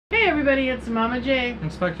everybody, it's Mama J.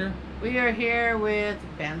 And Spectre. We are here with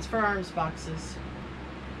Bands for Arms boxes.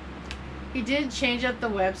 He did change up the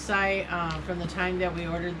website from the time that we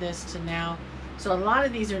ordered this to now. So a lot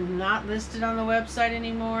of these are not listed on the website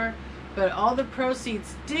anymore, but all the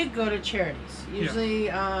proceeds did go to charities. Usually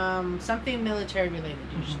something military related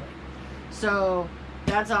usually. So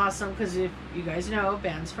that's awesome because if you guys know,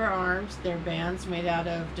 Bands for Arms, they're bands made out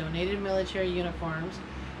of donated military uniforms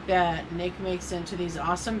that Nick makes into these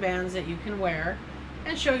awesome bands that you can wear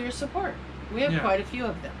and show your support. We have quite a few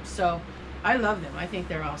of them. So I love them. I think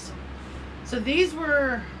they're awesome. So these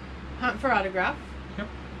were Hunt for Autograph. Yep.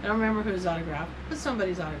 I don't remember whose autograph, but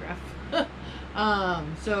somebody's autograph.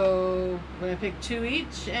 So we're going to pick 2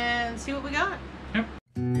 each and see what we got. Yep.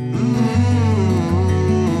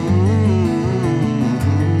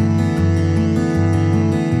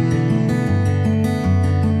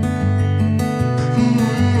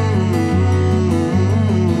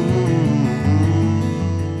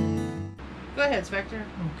 Go ahead, Spectre.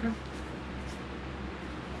 Okay.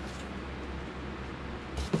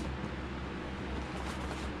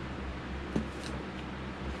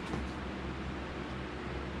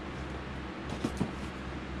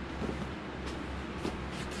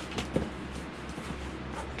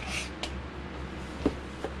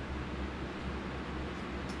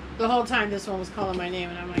 The whole time this one was calling my name,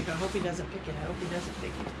 and I'm like, I hope he doesn't pick it. I hope he doesn't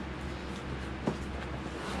pick it.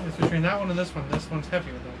 It's between that one and this one. This one's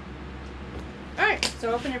heavier though. Alright,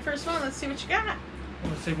 so open your first one. Let's see what you got. I'm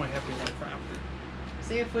going to save my heavy one for after.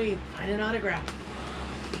 See if we find an autograph.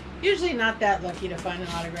 Usually not that lucky to find an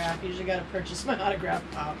autograph. Usually got to purchase my autograph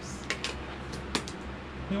pops.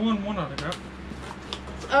 We won one autograph.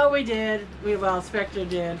 Oh, we did. Well, Spectre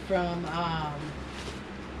did from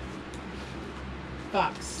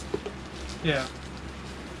Fox. Yeah.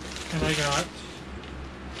 And I got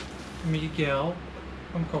Miguel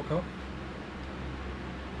from Coco.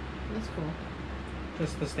 That's cool.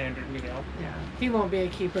 Just the standard Miguel. Yeah. He won't be a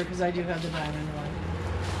keeper because I do have the diamond one.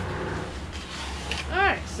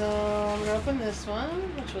 Alright, so I'm going to open this one,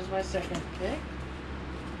 which was my second pick.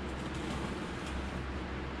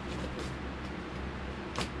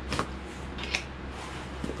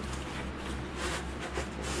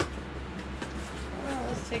 Well,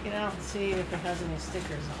 let's take it out and see if it has any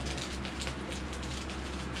stickers on it.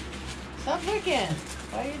 Stop picking!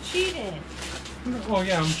 Why are you cheating? Oh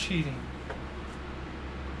yeah, I'm cheating.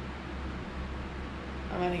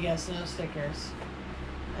 I'm going to guess no stickers.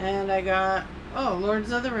 And I got, oh,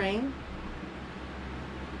 Lords of the Ring.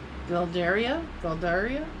 Veldaria? I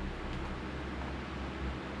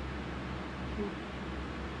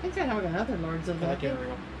think I have another Lords of the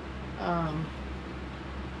Ring. I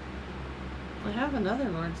have another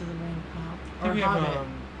Lords of the Ring pop. Or Hobbit.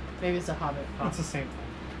 Maybe it's a Hobbit pop. It's the same thing.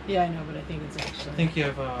 Yeah, I know, but I think it's actually... I think you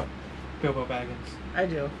have Bilbo Baggins. I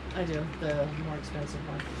do. The more expensive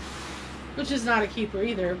one. Which is not a keeper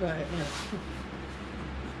either, but, you know.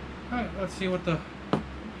 Alright, let's see what the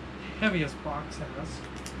heaviest box has.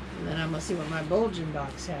 And then I'm going to see what my bulging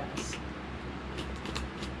box has.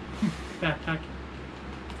 Spectacular.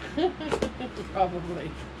 Probably.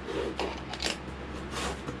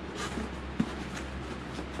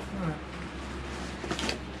 Alright.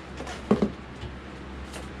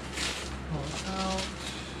 Pull out.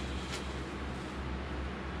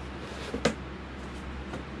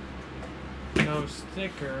 No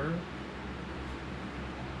sticker.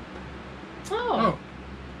 Oh.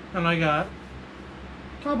 And I got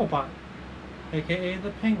Cobblepot, aka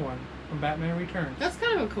the Penguin from Batman Returns. That's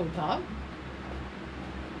kind of a cool pop.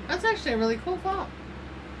 That's actually a really cool pop.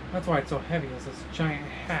 That's why it's so heavy. It's this giant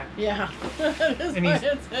hat. Yeah. That is why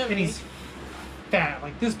it's heavy. And he's fat.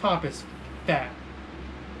 Like, this pop is fat.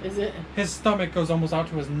 Is it? His stomach goes almost out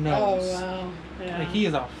to his nose. Oh, wow. Yeah. Like, he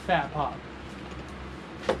is a fat pop.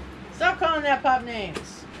 Stop calling that pop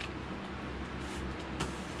names.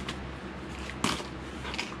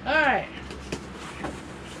 Alright.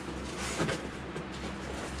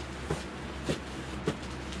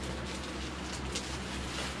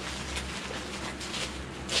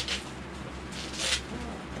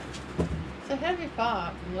 It's a heavy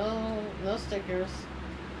pop. No stickers.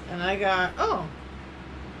 And I got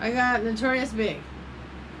Notorious Big.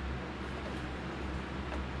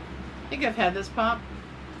 I think I've had this pop.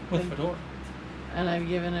 With Fedora. And I've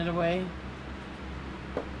given it away.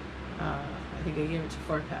 I think I gave it to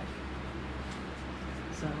 4-pack.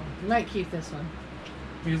 So, I might keep this one.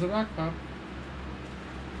 Here's a rock pop.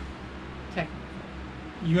 Technically.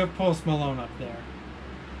 You have Post Malone up there.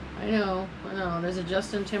 I know. There's a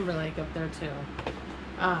Justin Timberlake up there too.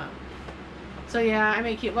 So yeah, I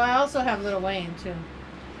may keep. Well, I also have Lil Wayne too.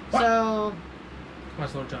 What? So.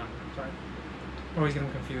 That's Little John. Sorry. I always get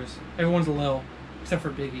him confused. Everyone's a Lil, except for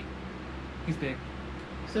Biggie. He's big.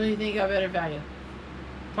 So you think I better value?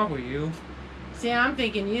 Probably you. See, I'm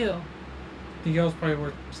thinking you. Miguel's probably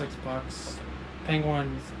worth $6.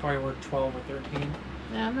 Penguin's probably worth 12 or 13.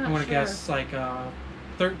 Yeah, I'm not I'm gonna sure. guess like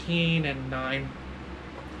 13 and 9.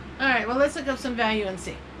 Alright, well, let's look up some value and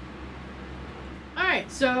see.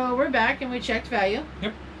 Alright, so we're back and we checked value.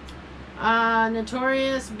 Yep.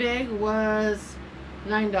 Notorious Big was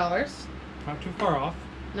 $9. Not too far off.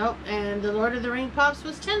 Nope, and the Lord of the Ring Pops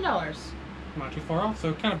was $10. Not too far off, so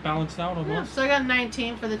it kind of balanced out Yeah, almost. so I got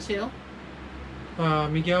 19 for the two.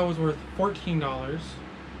 Miguel was worth $14.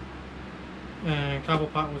 And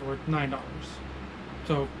Cobblepot was worth $9.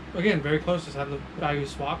 So, again, very close. Just had the value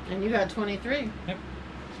swapped. And you got 23. Yep.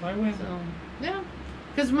 So I win. So, yeah.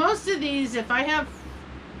 Because most of these, if I have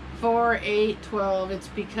 4, 8, 12, it's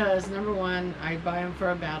because, number one, I buy them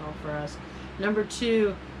for a battle for us. Number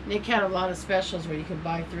two, Nick had a lot of specials where you could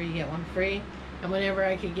buy 3, get 1 free. And whenever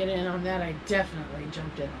I could get in on that, I definitely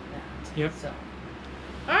jumped in on that. Yep. So,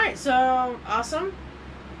 alright, so, awesome.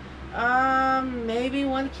 Maybe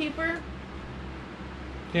 1 keeper.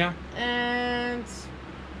 Yeah. And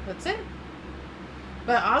that's it.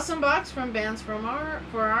 But awesome box from Bands for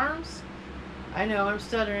Arms. I know I'm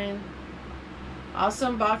stuttering.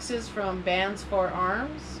 Awesome boxes from Bands for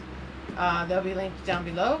Arms. They'll be linked down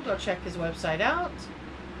below. Go check his website out.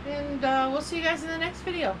 And we'll see you guys in the next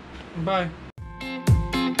video. Bye.